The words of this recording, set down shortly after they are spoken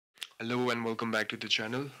Hello and welcome back to the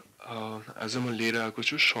channel. आज म लिएर आएको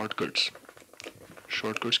छु shortcuts.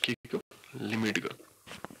 Shortcuts के को लिमिट को.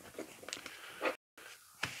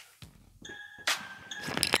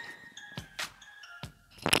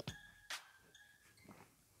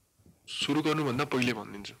 सुरु गर्नुभन्दा पहिले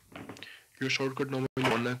भनिदिन्छु. यो shortcut न मैले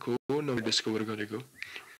बनाएको हो न डिस्कभर गरेको.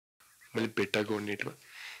 मैले भेटाएको नेटमा.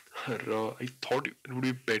 र I thought it would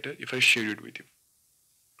be better if I shared it with you.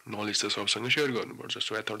 Knowledge त सबसँग शेयर गर्नुपर्छ.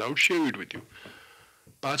 So I thought I would share it with you.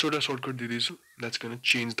 5 वटा shortcut दिदैछु. That's going to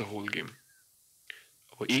change the whole game.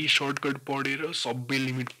 अब यही shortcut पढेर सबै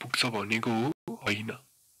limit पुग्छ भनेको हो हैन.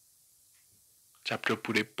 च्याप्टर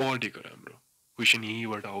पुरै पढेको राम्रो. क्वेशन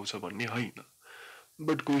यहीबाट आउँछ भन्ने हैन.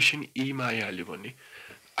 बट क्वेशन ए मा आइहाल्यो भने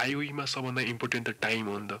आइओई मा सबभन्दा इम्पोर्टेन्ट त टाइम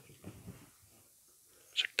हो नि त.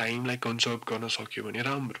 सो टाइमलाई कन्जर्भ गर्न सक्यो भने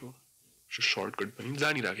राम्रो. सो सर्टकट पनि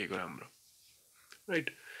जानिराखेको राम्रो. Right.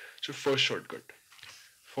 So first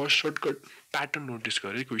shortcut pattern notice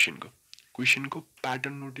गरे क्वेशनको. क्वेशनको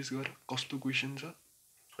प्याटर्न नोटिस गर कस्तो क्वेशन छ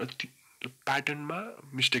र त्यो प्याटर्नमा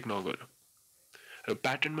मिस्टेक नगर. र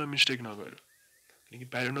प्याटर्नमा मिस्टेक नगर. किनकि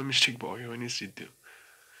प्याटर्नमा मिस्टेक भयो भने सिद्धो.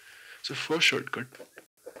 सो फर्स्ट सर्टकट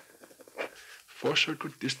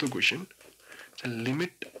त्यस्तो question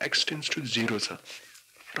limit x tends to 0 छ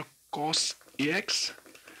र cos ax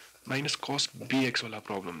minus cos bx वाला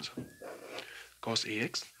प्रब्लम छ. cos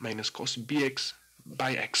ax minus cos bx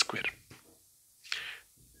by x square.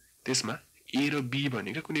 त्यसमा a र b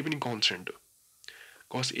भनेको कुनै पनि कन्स्टेन्ट हो.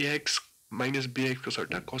 cos ax minus bx को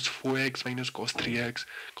सट्टा cos 4x minus cos 3x,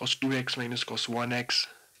 cos 2x minus cos 1x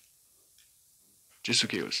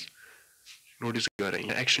जेसुकै होस्. नोटिस गर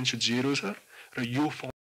यहाँ x टेन्ड्स टु 0 छ र यो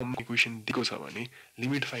फर्म इक्वेसन दिएको छ भने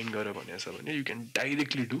लिमिट फाइन्ड गर भनेको छ भने यु क्यान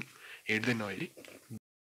डाइरेक्टली डु हेर्दैन अहिले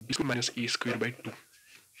b square minus a square by 2.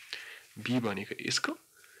 b भनेको यसको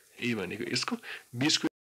a भनेको यसको b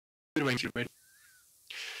square minus a by 2.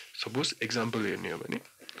 Suppose example हेर्ने हो भने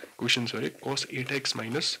क्वेशन छ अरे cos 8x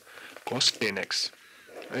minus cos 10x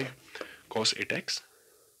है. cos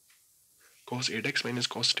 8x minus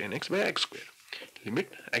cos 10x by x square. Limit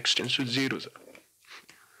x tends to 0 छ.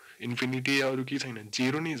 इन्फिनिटी अरु के छैन,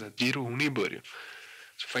 0 नै छ. 0 हुनै पर्यो.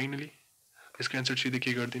 सो फाइनली यसको आन्सर सिधै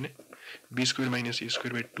के गर्दिने b square minus a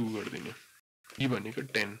square by 2 गर्दिने. b भनेको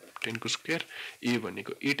 10 को स्क्वायर, a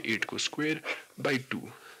भनेको 8 को स्क्वायर बाइ 2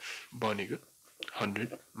 भनेको 100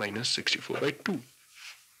 माइनस 64 बाइ 2.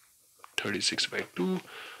 36 बाइ 2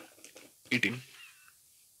 18.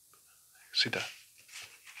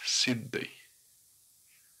 सिधै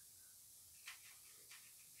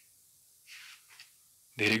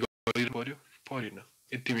धेरै गरिरहनु पर्यो परेन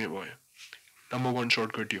यतिमै भयो. नम्बर 1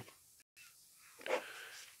 सर्टकट यो.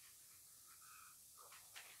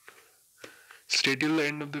 Stay till the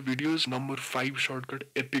end of the videos. Number 5 shortcut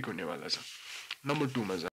epic होने वाला छ. Number 2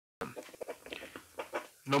 मा जाम.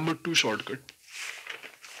 Number 2 shortcut.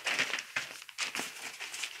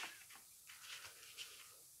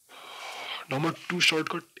 Number 2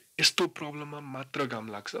 shortcut यस्तो प्रब्लममा मात्र काम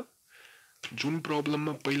लाग्छ जुन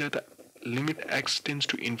प्रब्लममा पहिला त limit x tends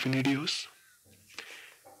to infinity होस्,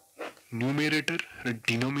 न्युमेरेटर र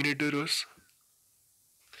डिनोमिनेटर होस्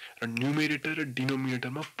र न्युमेरेटर र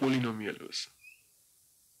डिनोमिनेटरमा पोलिनोमियल होस्.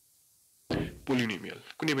 पोलिनोमियल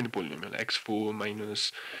कुनै पनि polynomial x4 minus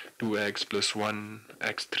 2x plus 1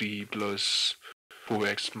 x3 plus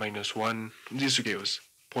 4x minus 1 जेसुकै होस्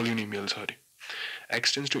पोलिनोमियल छ अरे. x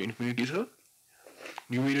टेन्ड्स टु इन्फिनिटी छ,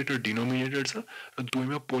 न्युमेरेटर डिनोमिनेटर छ र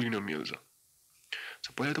दुवैमा पोलिनोमियल छ. सो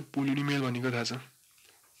पहिला त पोलिनोमियल भनेको थाहा छ.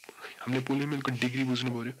 हामीले पोलिनोमियलको डिग्री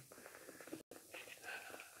बुझ्नु पर्यो.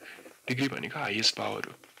 डिग्री भनेको हाईएस्ट पावर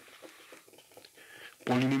हो.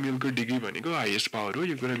 पोलिनोमियलको डिग्री भनेको हाईएस्ट पावर हो.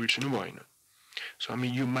 यो कुरा बिर्सिनु भएन. सो हामी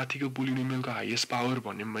यो माथिको पोलिनोमियलको हाईएस्ट पावर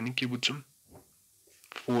भन्यौं भने के बुझ्छौं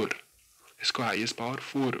 4. यसको हाईएस्ट पावर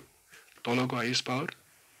 4 हो. तलको हाईएस्ट पावर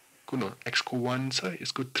कुन हो x को 1 छ,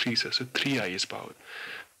 यसको 3 छ. So 3 highest power.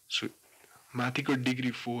 सो माथिको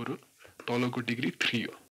डिग्री 4 हो, तलको डिग्री 3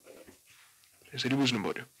 हो. यसरी बुझ्नु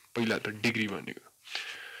पर्यो पहिला त डिग्री भनेको.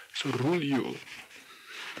 सो रुल यो हो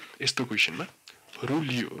यस्तो क्वेशनमा.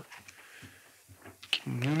 रुल यो हो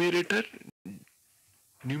न्युमेरेटर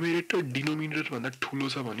डिनोमिनेटर भन्दा ठुलो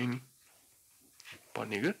छ भने नि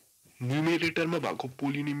भनेको न्युमेरेटरमा भएको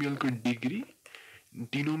पोलिनोमियलको डिग्री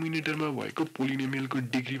डिनोमिनेटरमा भएको पोलिनोमियलको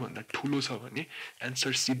डिग्री भन्दा ठुलो छ भने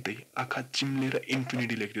आन्सर सिधै आँखा चिम्लेर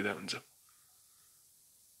इन्फिनिटी लेखिदिँदा हुन्छ.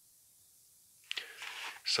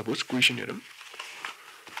 सपोज क्वेशन हेरौं.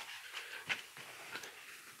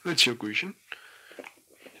 Let's your question.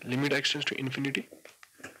 Limit x tends to infinity.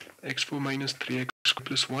 x4 minus 3x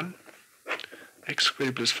plus 1 x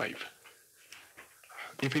square plus 5.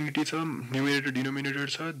 Infinity छ, न्युमेरेटर डिनोमिनेटर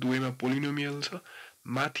छ, दुवैमा पोलिनोमियल छ,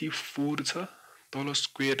 माथि 4 छ, तल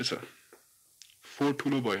स्क्वायर छ। 4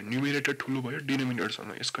 ठुलो भयो, न्युमेरेटर ठुलो भयो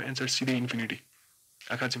डिनोमिनेटरसँग, यसको एन्सर सिधै इन्फिनिटी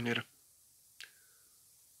आँखा चिम्लेर,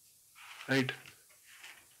 right.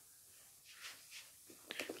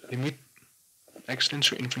 Limit x tends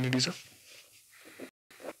to infinity छ,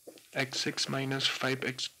 x6 minus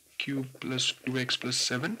 5x cube plus 2x plus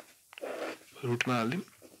 7 रुटमा हाल्दिउँ,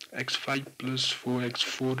 x5 plus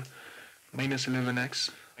 4x4 minus 11x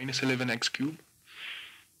cube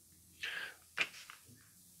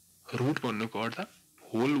root भन्नुको अर्थ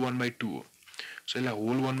होल 1/2 हो। सो यसलाई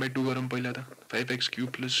होल 1/2 गरौँ पहिला त, 5x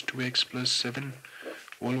cube plus 2x plus 7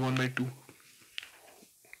 whole 1/2,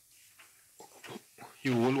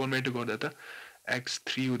 यो होल 1/2 गर्दा त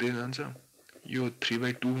x3 हुँदै जान्छ, यो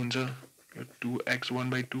 3/2 हुन्छ, यो 2x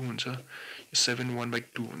 1/2 हुन्छ, यो 7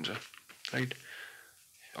 1/2 हुन्छ, राइट।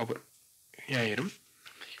 अब यहाँ हेरौँ,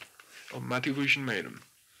 अब माथिको क्वेसनमा हेरौँ,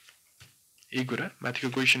 एक कुरा माथिको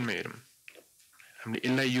क्वेसनमा हेरौँ, हामीले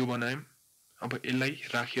यसलाई यो बनायौँ, अब यसलाई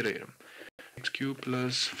राखेर हेरौँ, x cube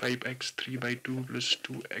plus 5x 3/2 plus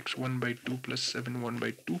 2x 1/2 plus 7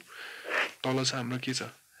 1/2, तल छ हाम्रो के छ,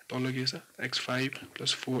 तल के छ, x5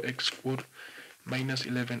 plus 4x4 minus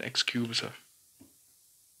 11x cube छ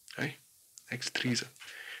है, x3 छ।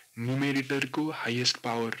 न्युमेरेटरको हाइएस्ट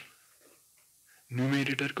पावर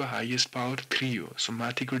 3 हो। सो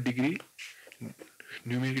माथिको डिग्री,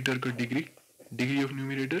 न्युमेरेटरको डिग्री अफ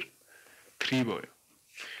न्युमेरेटर 3 भयो,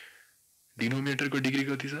 डिनोमिनेटरको डिग्री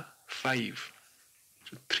कति छ, 5।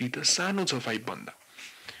 सो 3 त सानो छ 5 भन्दा,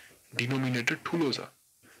 डिनोमिनेटर ठुलो छ,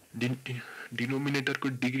 डिनोमिनेटरको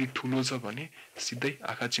डिग्री ठुलो छ भने सिधै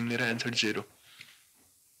आँखा चिम्लेर एन्सर 0,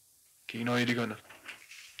 केही नहेरिकन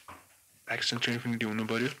x टेन्ड्स टु इन्फिनिटी हुनु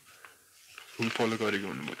पर्यो, रुल फलो गरेको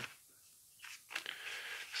हुनु पर्यो।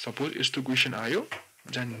 सपोज यस्तो क्वेसन आयो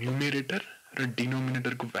जहाँ न्युमेरेटर र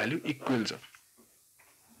डिनोमिनेटरको भ्यालु इक्वल छ,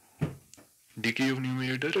 डिग्री अफ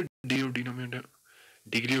न्युमेरेटर र डिग्री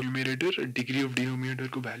अफ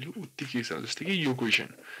डिनोमिनेटरको भ्यालु उत्तिकै छ, जस्तै कि यो question,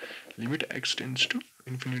 limit x tends to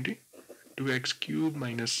infinity 2x cube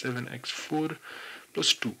minus 7x4 plus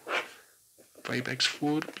 2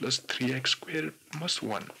 5x4 plus 3x square plus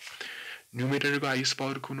 1, न्युमेरेटरको highest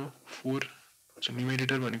power कुन हो, 4, सो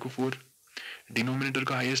न्युमेरेटर भनेको 4,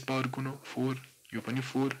 डिनोमिनेटरको हाइएस्ट पावर कुन हो, 4, यो पनि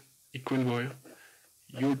 4, इक्वल भयो।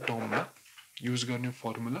 यो टर्ममा युज गर्ने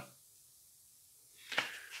फर्मुला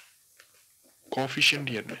कोएफिशिएन्ट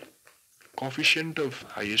हेर्ने, कोएफिशिएन्ट of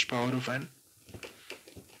highest power of n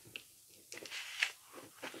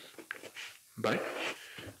by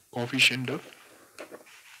coefficient of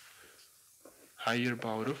higher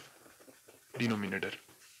power of denominator.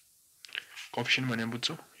 कोएफिशिएन्ट भने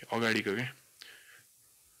बुझ्छौ, अगाडिको के,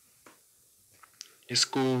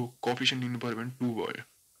 यसको कोएफिशिएन्ट लिनु पर्यो भने 2 भयो,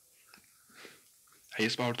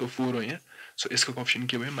 हाइएस्ट पावर त 4 हो यहाँ, सो यसको कोएफिशिएन्ट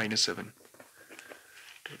के भयो, -7,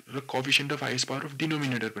 र कोएफिशिएन्ट of highest power of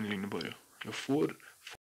denominator पनि लिनु पर्यो, यो 4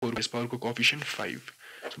 हाइएस्ट पावरको कोएफिशिएन्ट 5,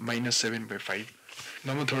 सो -7/5।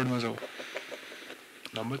 नम्बर 3 मा जाऊ,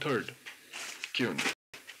 नम्बर 3 के हुन्छ,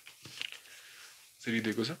 यसरी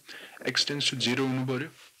दिएको छ, x टेन्ड्स टु 0 हुनु पर्यो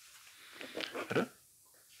र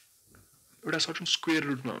एउटा सर्टन स्क्वायर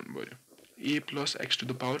रुटमा हुनु पर्यो, a plus x to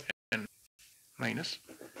the power n minus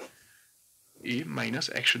a minus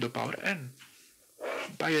x to the power n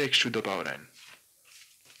by x to the power n,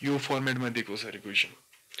 यो फर्मेटमा दिएको छ equation,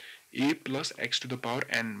 a plus x to the power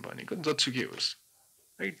n भनेको जतिसुकै होस्,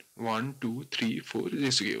 right, 1 2 3 4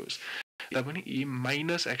 जेसुकै होस्, यता पनि a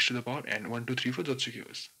minus x to the power n 1 2 3 4 जतिसुकै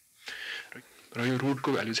होस्, र यो रुटको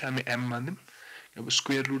भ्यालु चाहिँ हामी m मान्दिउँ। अब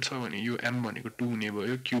स्क्वायर रुट छ भने यो m भनेको 2 हुने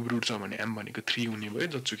भयो, क्युब रुट छ भने m भनेको 3 हुने भयो,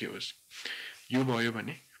 जतिसुकै होस्, यो भयो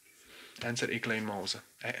भने एन्सर एक लाइनमा आउँछ,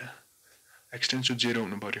 x टेन्ड्स टु 0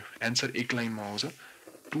 हुनु पर्यो, एन्सर एक लाइनमा आउँछ,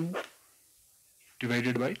 2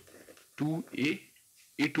 divided by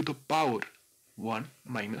 2a to the power 1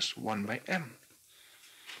 minus 1 by m,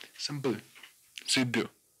 simple, सिद्धो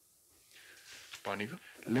भनेको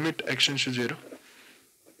limit x tends to 0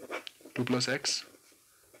 2 plus x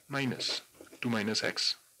minus 2 minus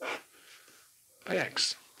x by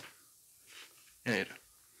x,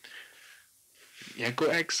 यहाँको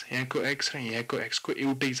x र यहाँको x को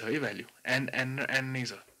एउटै छ है भ्यालु, n र n नै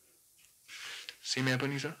छ, सेम यहाँ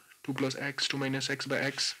पनि छ, 2 plus x 2 minus x by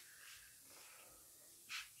x,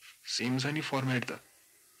 same छ नि फर्मेट त।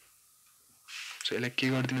 सो यसलाई के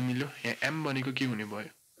गरिदिनु मिल्यो, यहाँ m भनेको के हुने भयो,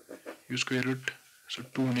 यो स्क्वायर रुट, सो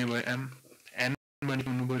 2 हुने भयो m, n भनेको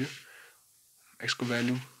हुनु पर्यो x को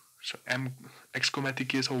भ्यालु, सो m x को माथि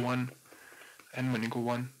के छ 1, n भनेको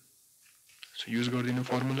 1, सो युज गरिदिनु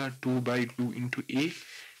फर्मुला 2/2 into a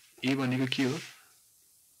भनेको के हो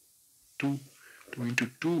 2, 2 into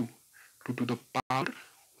 2, 2 to the power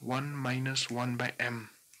 1 minus 1 by m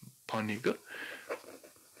भनेको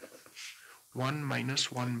 1 minus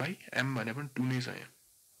 1 by m भने पनि 2 नै छ यहाँ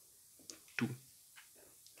 2.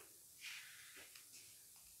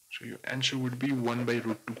 So your answer would be 1 by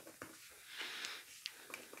root 2.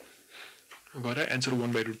 Got answer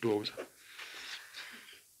 1 by root 2 आउँछ.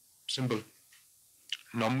 Simple.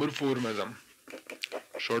 Number 4 मा जाम.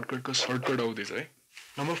 Shortcut का shortcut आउँदैछ है.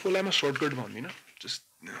 Number 4 लाई म shortcut भन्दिन. Just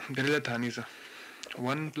धेरैलाई थाहा नै छ.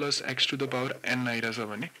 1 plus x to the power n आइरहेछ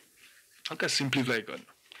भने हल्का सिम्प्लिफाई गर्नु.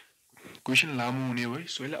 क्वेसन लामो हुने भए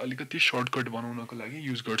सो यसलाई अलिकति सर्टकट बनाउनको लागि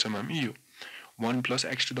युज गर्छौं हामी यो 1 plus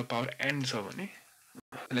x to the power n छ भने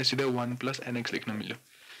यसलाई सिधै 1 plus nx लेख्न मिल्यो.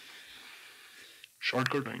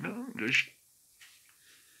 सर्टकट हैन, जस्ट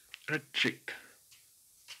एउटा ट्रिक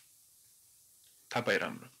थाहा पाए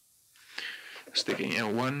राम्रो. जस्तै कि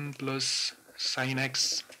यहाँ 1 plus sin x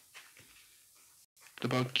to the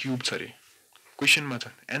power cube छ रे. क्वेसनमा छ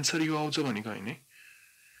एन्सर यो आउँछ भनेको हैन,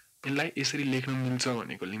 यसलाई यसरी लेख्न मिल्छ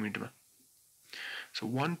भनेको लिमिटमा. So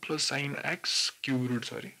 1 plus sin x cube root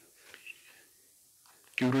छ रे.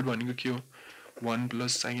 क्यूब रूट भनेको के हो? 1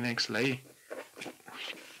 plus sin x लाई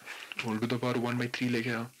whole to the power 1 by 3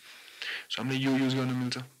 लेखेर सो हामीले यो युज गर्न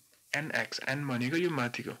मिल्छ. nx n भनेको यो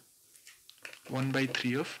माथिको 1 by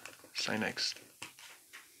 3 of sin x.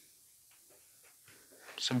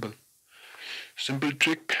 Simple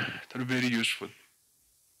trick तर very useful.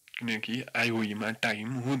 किनकि आइओईमा टाइम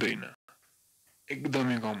हुँदैन,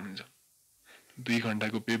 एकदमै कम हुन्छ. 2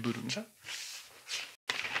 घण्टाको पेपर हुन्छ,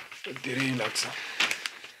 धेरै लाग्छ.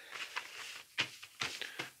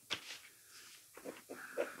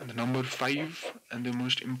 And number 5 and the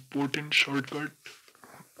most important shortcut,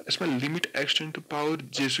 यसमा लिमिट एक्सटेन्ड टु पावर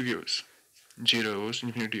जेसुकै होस्, 0 होस्,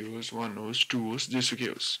 इन्फिनिटी होस्, 1 होस्, 2 होस्, जेसुकै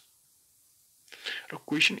होस्. र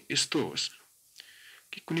क्वेसन यस्तो होस्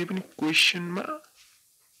कि कुनै पनि क्वेसनमा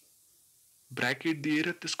ब्रैकेट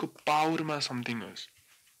दिएर त्यसको पावरमा समथिङ होस्,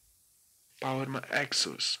 पावरमा x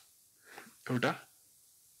होस्, एउटा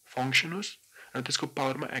फंक्शन होस् र त्यसको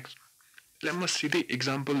पावरमा x. यसलाई म सिधै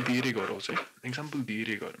एक्जाम्पल दिएरै गराउँछु है. एक्जाम्पल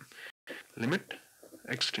दिएरै गरौँ. Limit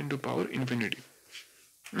x टेन्ड to power infinity.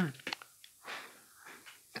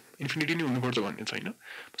 Infinity नै हुनुपर्छ भन्ने छैन.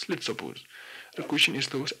 बस लेट्स सपोज र क्वेसन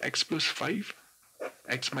यस्तो होस् x plus 5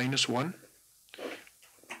 x minus 1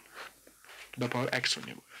 to the power x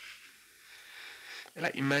हुने भयो.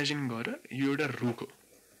 यसलाई इमेजिन गर यो एउटा रुख हो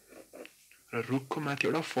र रुखको माथि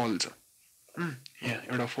एउटा फल छ. यहाँ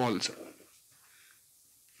एउटा फल छ,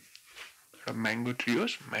 एउटा म्याङ्गो ट्री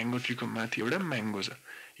होस्, म्याङ्गो ट्रीको माथि एउटा म्याङ्गो छ.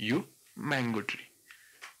 यो म्याङ्गो ट्री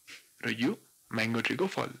र यो म्याङ्गो ट्रीको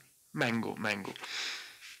फल mango.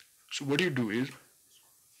 So what you do is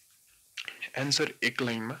answer एक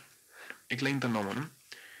लाइनमा, एक लाइन त नभनौँ,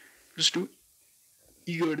 जस्ट डू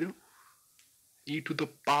ई गरिदेऊ. ई to the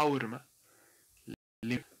पावरमा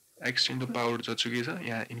x टेन्ड to power जतिसुकै छ,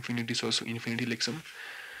 यहाँ इन्फिनिटी छ सो इन्फिनिटी लेख्छौँ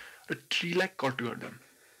र ट्रीलाई कट गर्छौँ.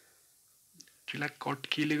 ट्रीलाई कट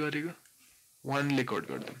केले गरेको? 1 ले कट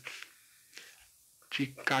गर्छौँ. ट्री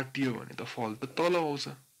काटियो भने त फल त तल आउँछ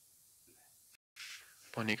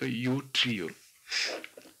भनेको यो ट्री हो.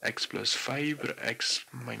 x plus 5 र x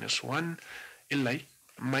minus 1 यसलाई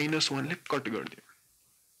 -1 ले कट गरिदियो,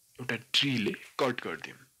 एउटा ट्रीले कट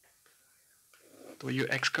गरिदियो. त यो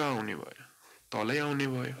x कहाँ आउने भयो? तलै आउने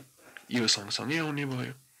भयो. यो सँगसँगै आउने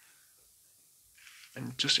भयो. And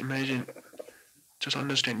just imagine, just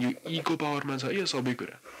understand, यो ई को पावरमा छ यो सबै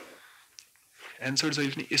कुरा. एन्सर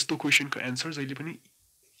जहिले पनि यस्तो क्वेसनको एन्सर जहिले पनि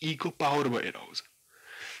ई को पावर भएर आउँछ.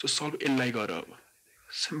 सो सल्भ यसलाई गर अब.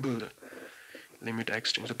 Simple. Limit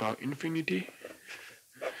x tends to power infinity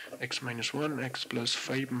x minus 1 x plus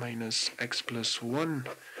 5 minus x plus 1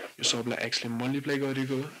 यो सबलाई x ले मल्टिप्लाई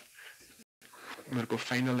गरेको मेरो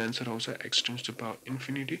फाइनल आन्सर आउँछ x tends to power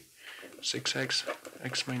infinity 6x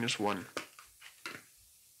x minus 1.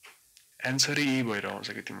 Answer यही भएर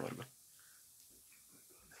आउँछ कि तिमीहरुको.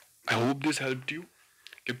 I hope this helped you.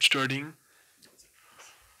 Keep studying.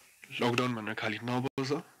 Lockdown भनेर खाली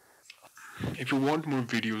नबस. If you want more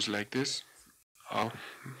videos like this,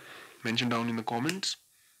 mention down in the comments.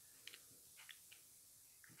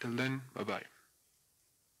 Till then, bye bye.